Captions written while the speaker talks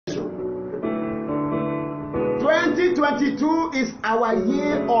2022 is our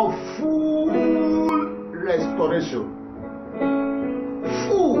year of full restoration.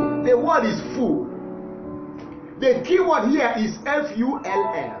 Full. The word is full. The key word here is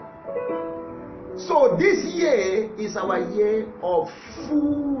F-U-L-L. So this year is our year of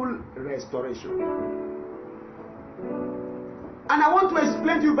full restoration. And I want to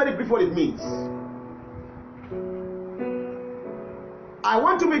explain to you very briefly what it means. I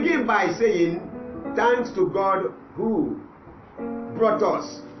want to begin by saying thanks to God who brought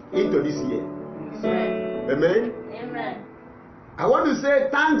us into this year. Amen. Amen. I want to say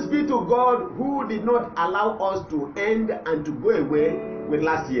thanks be to God who did not allow us to end and to go away with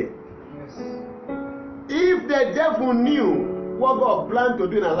last year. Yes. If the devil knew what God planned to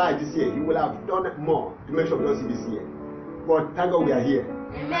do in our life this year, he would have done more to make sure we don't see this year. But thank God we are here.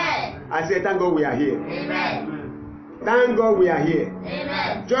 Amen. I say thank God we are here. Amen. Thank God we are here.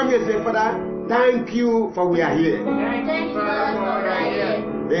 Amen. Join me and say, Father, thank you for we are here. Thank you for we are here.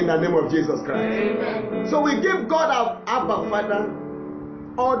 In the name of Jesus Christ. Amen. So we give God our Abba Father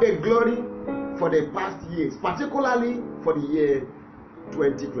all the glory for the past years, particularly for the year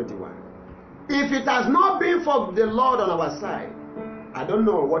 2021. If it has not been for the Lord on our side, I don't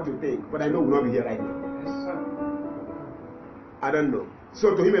know what you think, but I know we'll not be here right now. Yes, sir. I don't know.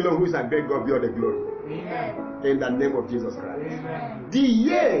 So to him alone who is a great God be all the glory. Amen. In the name of Jesus Christ. Amen. The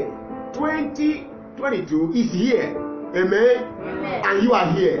year 2022 is here. Amen. Amen. And you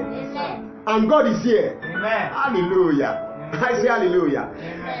are here. Amen. And God is here. Amen. Hallelujah. Amen. I say hallelujah.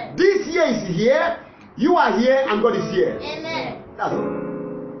 Amen. This year is here. You are here and God is here. Amen. That's all.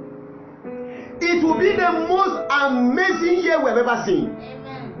 It will be the most amazing year we have ever seen.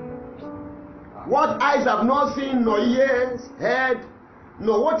 Amen. What eyes have not seen, nor ears heard,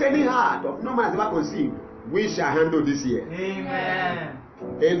 nor what any heart of no man has ever conceived, we shall handle this year. Amen.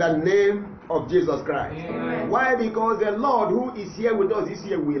 In the name of Jesus Christ. Amen. Why? Because the Lord who is here with us this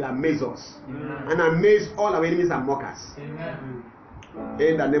year will amaze us. Amen. And amaze all our enemies and mockers. Amen.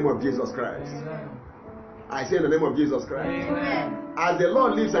 In the name of Jesus Christ. Amen. I say in the name of Jesus Christ. Amen. As the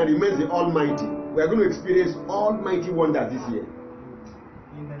Lord lives and remains the Almighty, we are going to experience almighty wonders this year.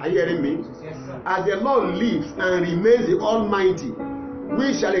 Are you hearing me? Yes, sir. As the Lord lives and remains the Almighty,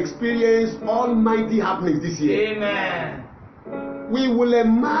 we shall experience almighty happenings this year. Amen. We will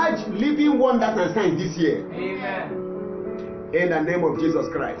emerge living wonders and signs this year. Amen. In the name of Jesus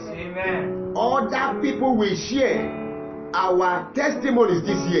Christ. Amen. Other people will share our testimonies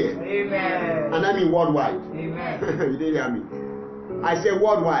this year. Amen. And I mean worldwide. Amen. You didn't hear me. I say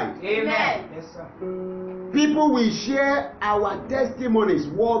worldwide. Amen. Yes, sir. People will share our testimonies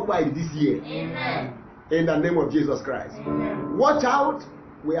worldwide this year. Amen. In the name of Jesus Christ. Amen. Watch out.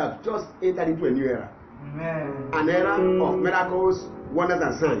 We have just entered into a new era. Amen. An era of miracles, wonders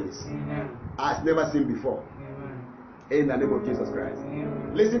and signs Amen. as never seen before. Amen. In the name of Jesus Christ.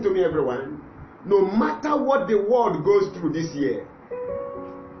 Amen. Listen to me, everyone. No matter what the world goes through this year,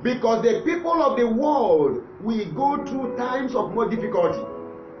 because the people of the world will go through times of more difficulty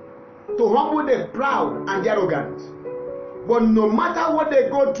to humble the proud and the arrogant. But no matter what they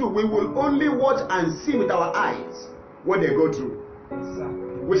go through, we will only watch and see with our eyes what they go through. Yes, sir.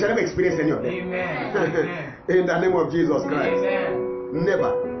 We shall never experience any of them. Amen. Amen. In the name of Jesus Christ. Amen.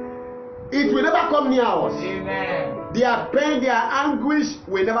 Never. It will never come near us. Amen. Their pain, their anguish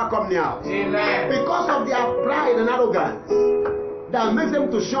will never come near us. Amen. Because of their pride and arrogance that makes them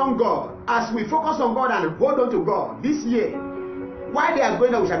to shun God. As we focus on God and hold on to God this year, while they are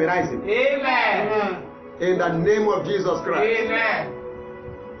going down, we shall be rising. Amen. In the name of Jesus Christ. Amen.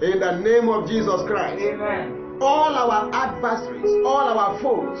 In the name of Jesus Christ. Amen. All our adversaries, all our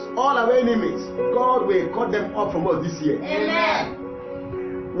foes, all our enemies, God will cut them off from us this year. Amen.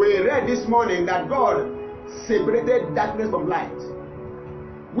 We read this morning that God separated darkness from light.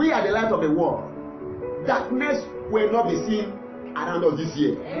 We are the light of the world. Darkness will not be seen around us this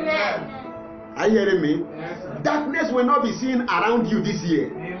year. Amen. Are you hearing me? Yes, sir. Darkness will not be seen around you this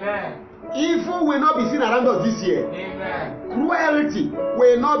year. Amen. Evil will not be seen around us this year. Amen. Cruelty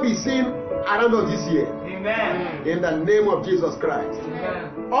will not be seen around us this year. Amen. In the name of Jesus Christ.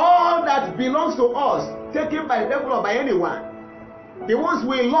 Amen. All that belongs to us, taken by the devil or by anyone, the ones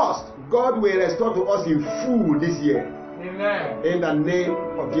we lost, God will restore to us in full this year. Amen. In the name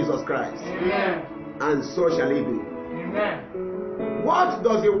of Jesus Christ. Amen. And so shall it be. Amen. What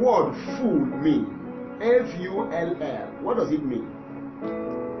does the word fool mean? F-U-L-L. What does it mean?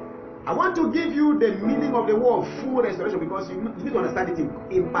 I want to give you the meaning of the word full restoration because you need to understand it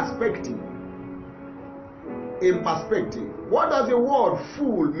in perspective. In perspective. What does the word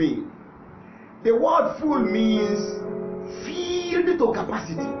fool mean? The word full means filled to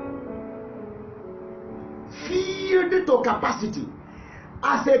capacity. Filled filled to capacity.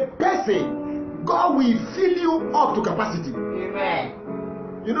 As a person, God will fill you up to capacity. Amen.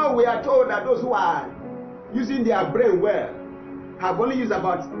 You know, we are told that those who are using their brain well have only used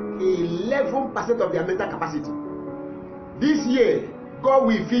about 11% of their mental capacity. This year, God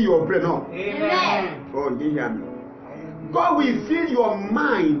will fill your brain up. Amen. Oh, you didn't hear me. God will fill your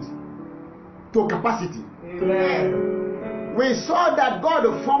mind to capacity. Amen. We saw that God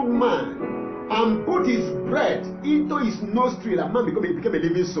formed man and put his breath into his nostril, and man became a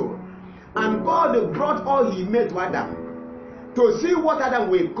living soul. And God brought all he made to Adam to see what Adam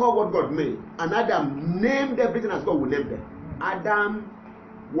will call what God made. And Adam named everything as God would name them. Adam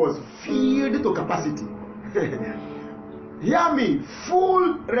was filled to capacity. Hear me.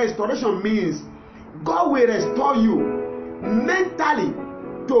 Full restoration means God will restore you mentally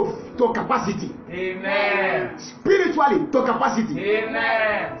to capacity. Amen. Spiritually to capacity.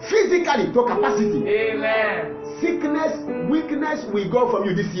 Amen. Physically to capacity. Amen. Sickness, weakness will go from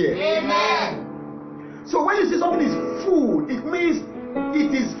you this year. Amen. So when you say something is full, it means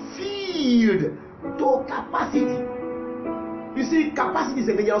it is filled to capacity. You see, capacity is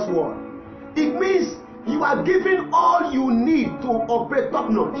a dangerous word. It means you are given all you need to operate top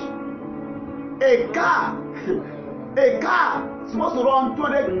notch. A car is supposed to run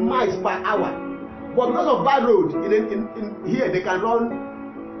 200 miles per hour, but because of bad road in here, they can run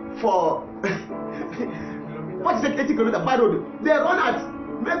for what is it, 80 kilometers bad road. They run at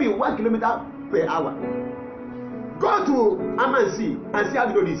maybe 1 kilometer per hour. Go to Amansi and see how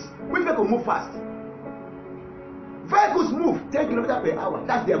they do this. Which vehicle move fast? Vehicles move 10 kilometers per hour.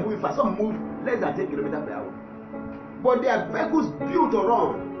 That's they are moving fast. Some move less than 10 kilometers per hour. But there are vehicles built to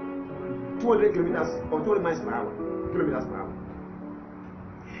run 200 kilometers or 200 miles per hour. Kilometers per hour.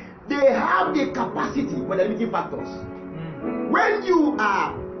 They have the capacity, but they're limiting factors. When you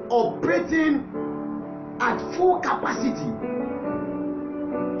are operating at full capacity,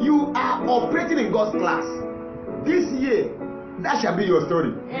 you are operating in God's class. This year, that shall be your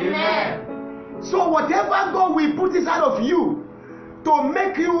story. Amen. So whatever God will put inside of you to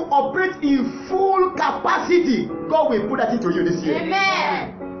make you operate in full capacity, God will put that into you this year.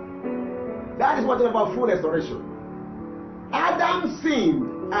 Amen. That is what it's about, full restoration. Adam sinned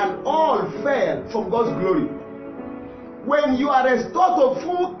and all fell from God's glory. When you are restored to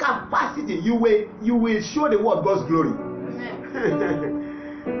full capacity, you will show the world God's glory.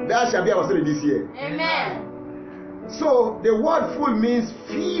 That shall be our story this year. Amen. So the word full means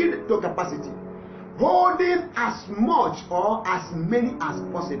filled to capacity, holding as much or as many as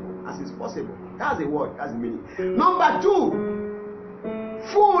possible, as is possible. That's the word. That's the meaning. Number 2,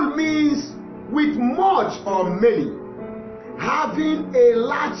 full means with much or many, having a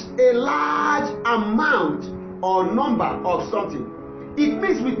large amount or number of something. It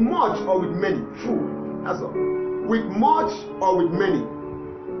means with much or with many. Full. That's all. With much or with many.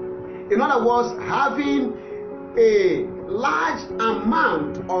 In other words, having a large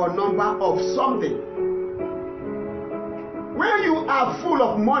amount or number of something. When you are full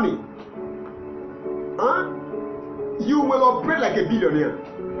of money, you will operate like a billionaire.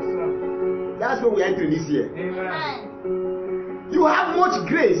 That's what we are entering this year. Amen. You have much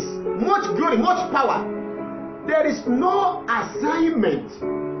grace, much glory, much power. There is no assignment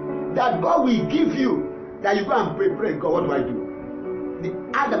that God will give you that you go and pray. God, what do I do? The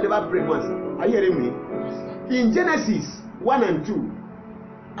Adam never prayed once. Are you hearing me? In Genesis 1 and 2,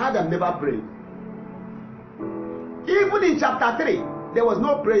 Adam never prayed. Even in chapter 3, there was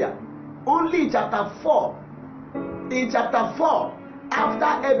no prayer. Only in chapter 4. In chapter 4,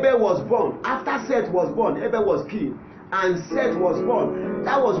 after Abel was born, after Seth was born, Abel was killed, and Seth was born.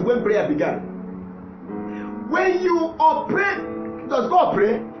 That was when prayer began. When you operate, does God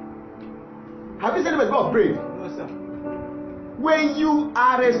pray? Have you said that God prayed? No, sir. When you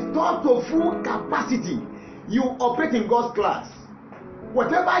are restored to full capacity, you operate in God's class.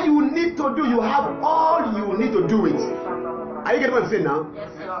 Whatever you need to do, you have all you need to do it. Are you getting what I'm saying now? Yes,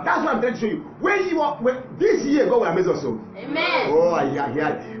 sir. That's what I'm trying to show you. This year, God will amaze us. Amen. Oh,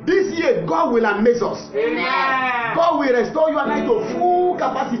 yeah. This year, God will amaze us. Amen. God will restore you and I to full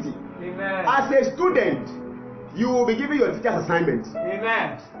capacity. Amen. As a student, you will be given your teacher's assignment.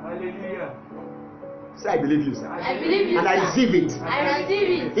 Amen. Hallelujah. Say, I believe you, sir. I believe you, And I sir. receive it. I receive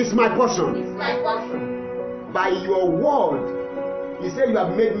it. It's my portion. It's my portion. By your word, you say you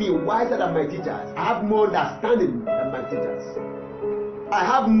have made me wiser than my teachers. I have more understanding than my teachers. I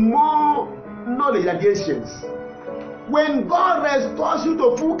have more knowledge than the ancients. When God restores you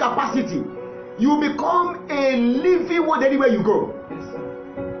to full capacity, you become a living word anywhere you go. Yes, sir.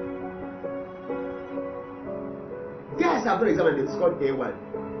 Yes, I've done an exam and it's called A1.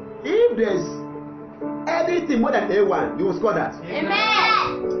 If there's anything more than A1, you will score that.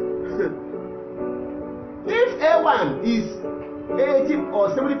 Amen. If A1 is 80 or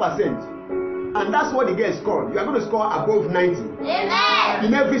 70%, and that's what the girl scored, you are going to score above 90 Amen.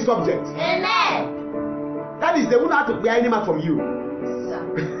 in every subject. Amen. That is, they won't have to pay any mark from you.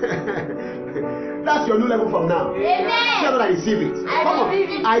 That's your new level from now. Amen. Tell me I receive it. I Come on. receive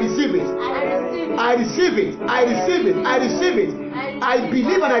it. I receive it. I receive it. I receive it. I receive it. I receive it. I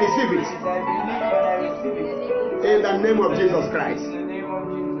believe and I receive it. In the name of Jesus Christ. In the name of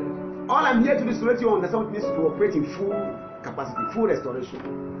Jesus. All I'm here to do is to let you understand what it means to operate in full capacity, full restoration.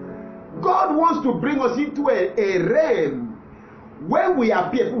 God wants to bring us into a realm where we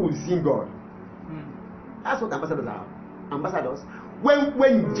appear, people will see God. That's what ambassadors are. Ambassadors.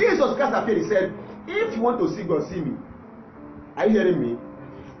 When Jesus Christ appeared, he said, if you want to see God, see me. Are you hearing me?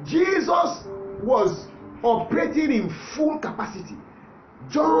 Jesus was operating in full capacity.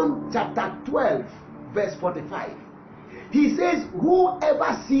 John chapter 12, verse 45. He says,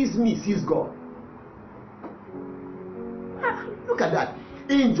 whoever sees me sees God. Look at that.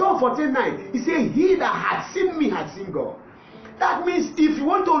 In John 14:9, he says, he that had seen me had seen God. That means if you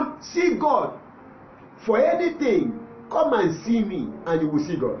want to see God for anything, come and see me and you will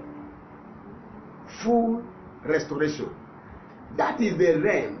see God. Full restoration. That is the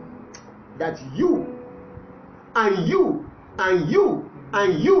realm that you and you and you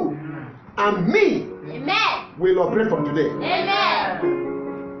and you and me Amen. will operate from today. Amen.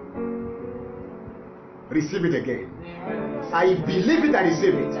 Receive it again. Amen. I believe it, I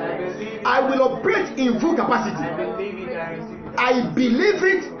receive it. I believe it. I will operate in full I capacity. believe it. I receive it. I believe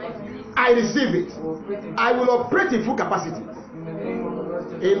it, I receive it. I will operate in full capacity. In the name of the Lord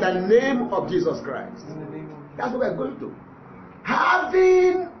Jesus. In the name of Jesus Christ. In the name of Jesus. That's what we're going to.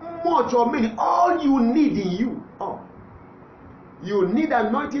 Having much or many, all you need in you. Oh. You need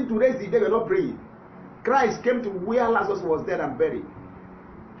anointing to raise the dead. You're not praying. Christ came to where Lazarus was dead and buried.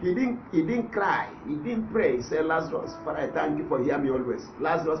 He didn't cry. He didn't pray. He said, Lazarus, Father, I thank you for hearing me always.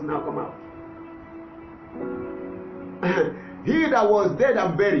 Lazarus, now come out. He that was dead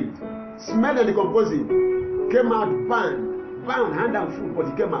and buried, smelled and decomposing, came out bound hand and foot, but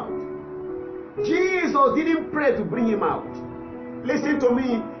he came out. Jesus didn't pray to bring him out. Listen to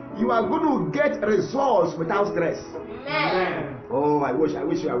me. You are going to get results without stress. Amen. Oh, I wish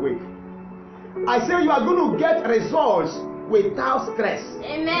you were awake. I say you are going to get results without stress.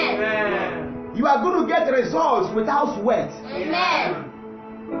 Amen. Amen. You are going to get results without sweat. Amen.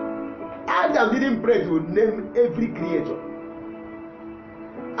 Adam didn't pray to name every creature.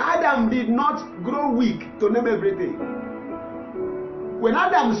 Adam did not grow weak to name everything. When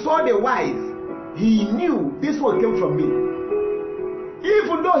Adam saw the wife, he knew this one came from me.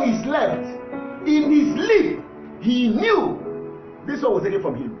 Even though he slept, in his sleep, he knew this one was taken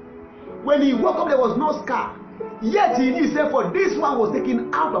from him. When he woke up, there was no scar. Yet he knew, said, for this one was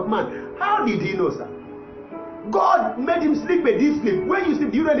taken out of man. How did he know, sir? God made him sleep a deep sleep. When you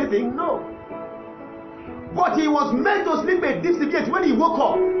sleep, do you know anything? No. But he was meant to sleep a deep sleep. Yet when he woke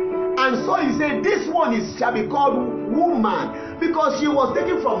up and saw, he said, this one shall be called woman, because she was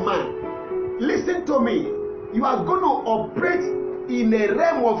taken from man. Listen to me. You are going to operate in a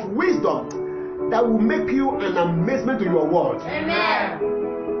realm of wisdom that will make you an amazement to your world. Amen.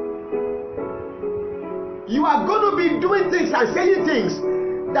 You are going to be doing things and saying things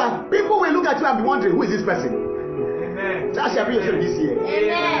that people will look at you and be wondering, who is this person? Amen. That shall be your story this year.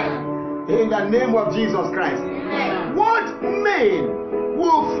 Amen. In the name of Jesus Christ. Amen. What men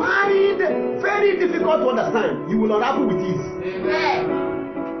will find very difficult to understand, you will unravel with ease. Amen.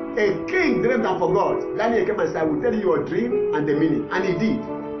 A king dreamed and forgot. Daniel came and said, I will tell you your dream and the meaning. And he did.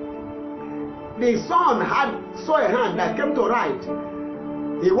 The son saw a hand that came to write.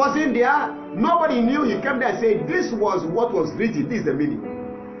 He wasn't there. Nobody knew. He came there and said, this was what was written. This is the meaning.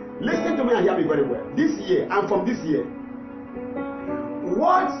 Listen to me and hear me very well. This year, and from this year,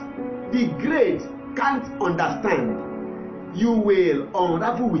 what the great can't understand, you will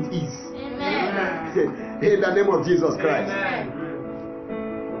unravel with ease. Amen. In the name of Jesus Christ. Amen.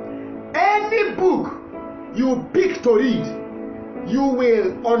 Any book you pick to read, you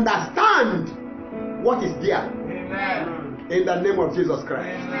will understand what is there. Amen. In the name of Jesus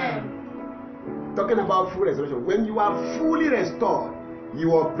Christ. Amen. Talking about full restoration. When you are fully restored,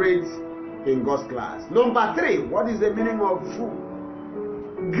 you operate in God's class. Number 3, what is the meaning of full?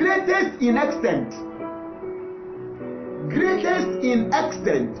 Greatest in extent. Greatest in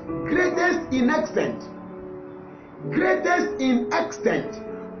extent. Greatest in extent. Greatest in extent.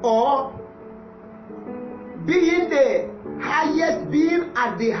 Or being the highest, being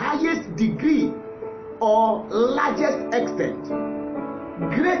at the highest degree or largest extent.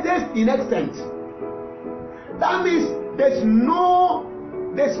 Greatest in extent. That means there's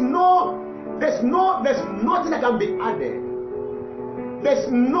nothing that can be added. There's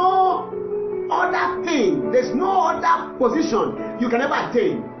no other thing, there's no other position you can ever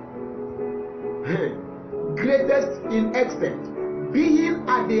attain. Greatest in extent, being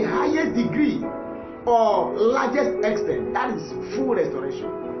at the highest degree or largest extent, that is full restoration.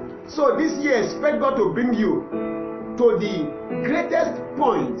 So this year, expect God to bring you to the greatest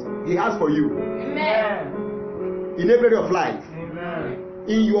point He has for you. Amen. In every area of life. Amen.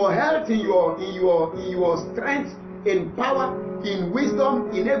 In your health, in your strength, in power, in wisdom,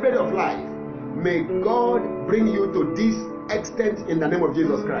 in every area of life. May God bring you to this extent in the name of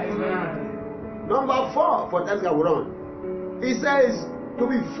Jesus Christ. Amen. Number 4, for times that we run. He says to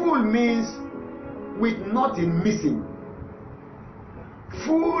be full means with nothing missing.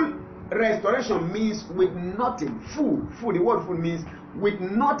 Full restoration means with nothing. Full. The word full means with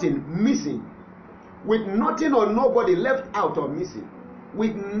nothing missing. With nothing or nobody left out or missing.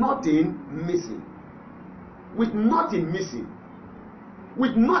 With nothing missing. With nothing missing.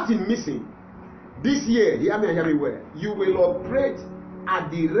 With nothing missing. This year, hear me and hear me well, you will operate at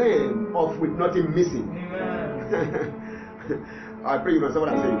the realm of with nothing missing. Amen. I pray you understand what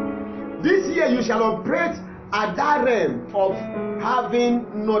I'm saying. This year you shall operate at that realm of having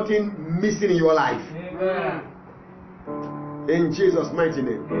nothing missing in your life. Amen. In Jesus' mighty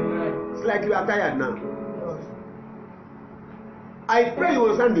name. Amen. It's like you are tired now. I pray you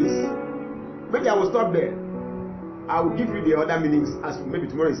understand this. Maybe I will stop there. I will give you the other meanings as maybe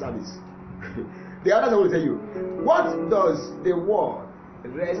tomorrow in service. The others I will tell you. What does the word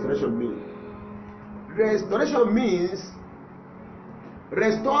restoration mean? Restoration means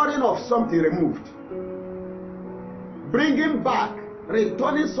restoring of something removed. Bringing back,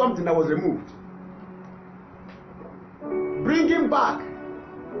 returning something that was removed. Bringing back,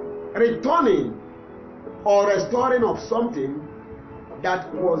 returning or restoring of something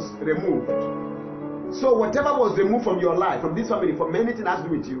that was removed. So whatever was removed from your life, from this family, from anything that has to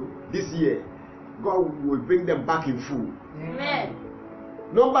do with you this year, God will bring them back in full. Amen.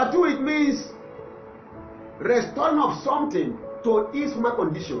 Number 2, it means restoring of something to its former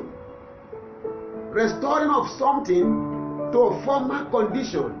condition. Restoring of something to a former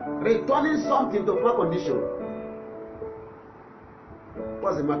condition. Returning something to a former condition.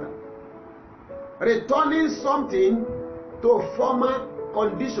 What's the matter? Returning something to a former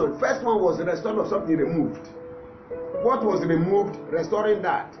condition. First one was the restoring of something removed. What was removed? Restoring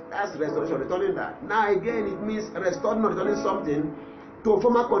that. That's restoration, returning that. Now again, it means restoring or returning something to a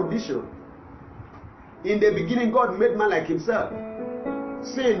former condition. In the beginning, God made man like himself.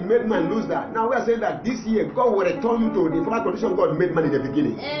 Sin made man lose that. Now we are saying that this year, God will return you to the former condition God made man in the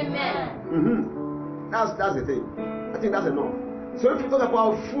beginning. Amen. That's the thing. I think that's enough. So if you talk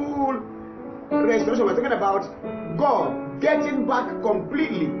about full restoration, we're talking about God getting back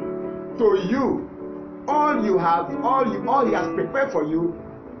completely to you all you have, all He has prepared for you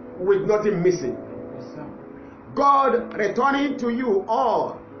with nothing missing. Yes, sir. God returning to you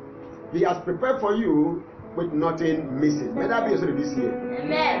all He has prepared for you with nothing missing. May that be your story this year.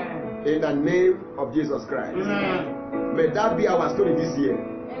 Amen. In the name of Jesus Christ. Amen. May that be our story this year.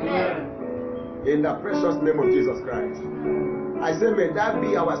 Amen. In the precious name of Jesus Christ. I say, may that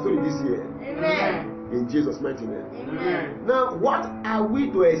be our story this year. Amen. In Jesus' mighty name. Amen. Now, what are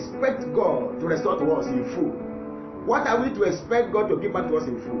we to expect God to restore to us in full? What are we to expect God to give back to us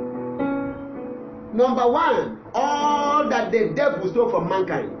in full? Number 1, all that the devil stole from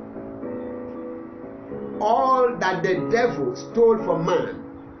mankind. All that the devil stole from man.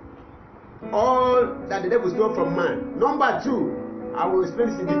 All that the devil stole from man. Number 2, I will explain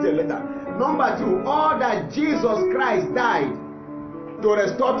this in detail later. Number 2, all that Jesus Christ died to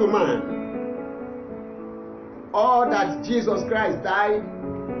restore to man. All that Jesus Christ died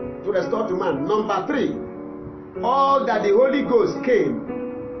to restore to man. Number 3, all that the Holy Ghost came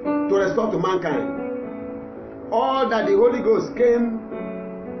to restore to mankind. All that the Holy Ghost came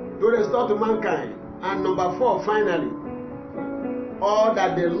to restore to mankind. And number 4, finally, all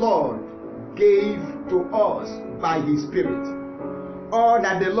that the Lord gave to us by His Spirit. All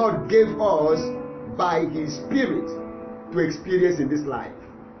that the Lord gave us by His Spirit to experience in this life.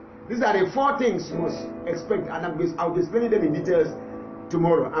 These are the 4 things you must expect, and I'll be explaining them in details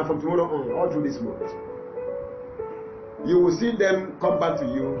tomorrow and from tomorrow on, all through this month. You will see them come back to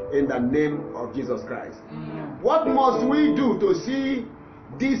you in the name of Jesus Christ. What must we do to see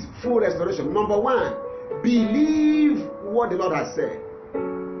this full restoration? Number 1, believe what the Lord has said.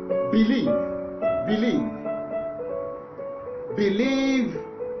 Believe. Believe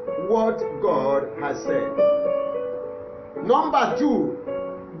what God has said. Number 2,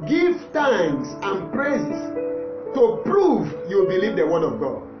 give thanks and praises to prove you believe the word of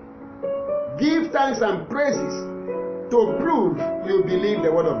God. Give thanks and praises to prove you believe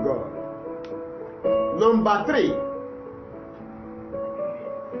the word of God. Number 3,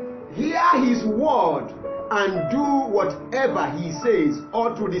 hear his word and do whatever he says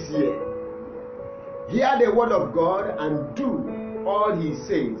all through this year. Hear the word of God and do all he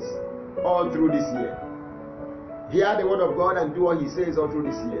says all through this year. Hear the word of God and do all he says all through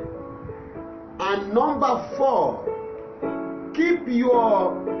this year. And number 4, keep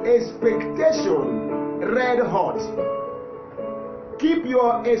your expectation red hot. Keep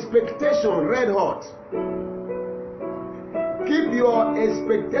your expectation red hot. Keep your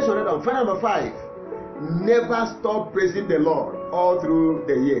expectation red hot. Fact number 5, never stop praising the Lord all through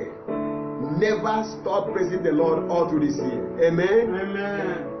the year. Never stop praising the Lord all through this year. Amen?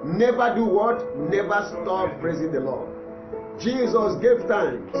 Amen. Never do what? Never stop praising the Lord. Jesus gave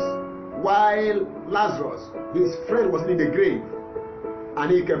thanks while Lazarus, his friend, was in the grave,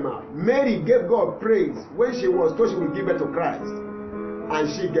 and he came out. Mary gave God praise when she was told she would give birth to Christ, and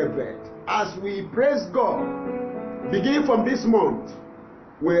she gave birth. As we praise God, beginning from this month,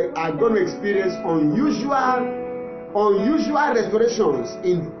 we are going to experience unusual restorations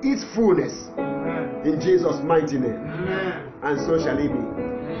in its fullness. Amen. In Jesus' mighty name. Amen. And so shall it be.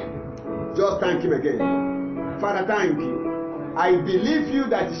 Just thank him again. Father, thank you. I believe you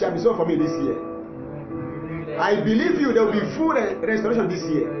that it shall be so for me this year. I believe you there will be full restoration this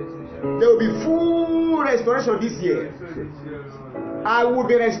year. There will be full restoration this year. I will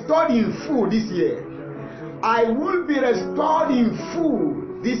be restored in full this year. I will be restored in full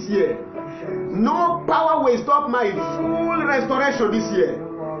this year. No power will stop my full restoration this year.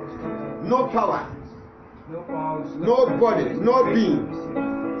 No power, nobody, no being.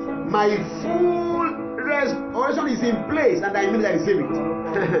 My full restoration is in place, and I immediately receive it.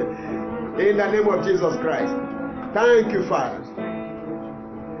 In the name of Jesus Christ. Thank you, Father.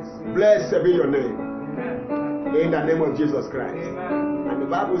 Blessed be your name. In the name of Jesus Christ. And the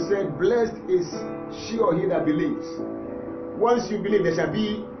Bible said, blessed is she or he that believes. Once you believe, there shall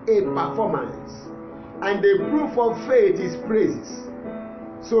be a performance. And the proof of faith is praises.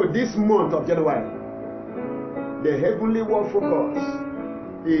 So this month of January, the heavenly word focus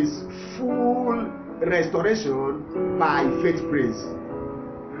is full restoration by faith praise.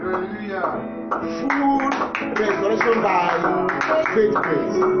 Hallelujah. Full restoration by faith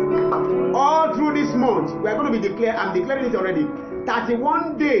praise. All through this month, we are going to be declaring, I'm declaring it already,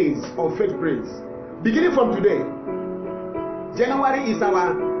 31 days of faith praise. Beginning from today, January is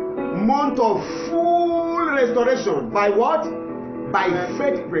our month of full restoration. By what? By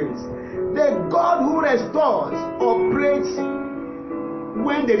faith praise. The God who restores operates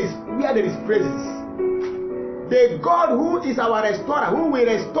where there is praises. The God who is our restorer, who will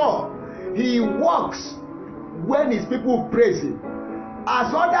restore, he works when his people praise him.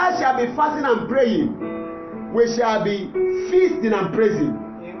 As others shall be fasting and praying, we shall be feasting and praising.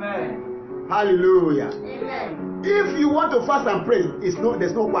 Amen. Hallelujah. Amen. If you want to fast and pray,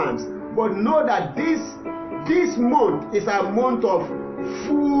 there's no qualms. But know that this month is a month of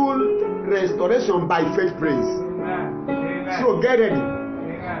full restoration by faith praise. Amen. Amen. So get ready.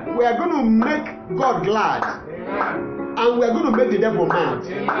 Amen. We are going to make God glad. Amen. And we are going to make the devil mad.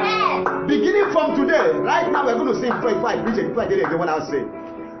 Amen. Beginning from today, right now we are going to sing before I preach it, before I get again what I was saying.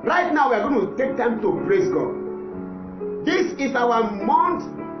 Right now we are going to take time to praise God. This is our month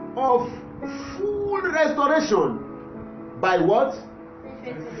of full restoration. By what?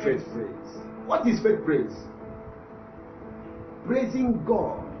 Faith praise. What is faith praise? Praising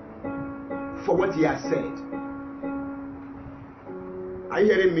God for what he has said. Are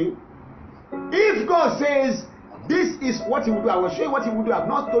you hearing me? If God says this is what he will do, I will show you what he will do. I have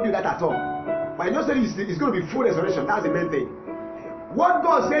not told you that at all. But I know that it's going to be full restoration. That's the main thing. What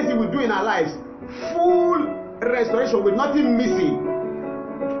God says he will do in our lives, full restoration with nothing missing,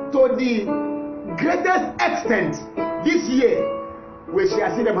 to the greatest extent this year, we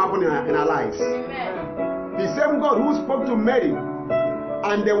shall see them happen in our lives. Amen. The same God who spoke to Mary,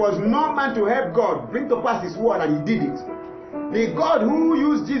 and there was no man to help God bring to pass his word, and he did it. The God who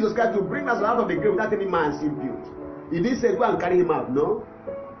used Jesus Christ to bring us out of the grave without any man's input. He didn't say go and carry him out, no.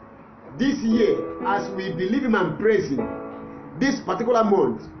 This year, as we believe him and praise him, this particular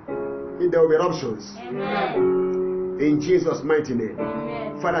month, there will be eruptions. Amen. In Jesus' mighty name.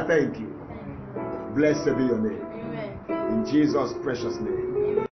 Amen. Father, thank you. Blessed be your name. Amen. In Jesus' precious name.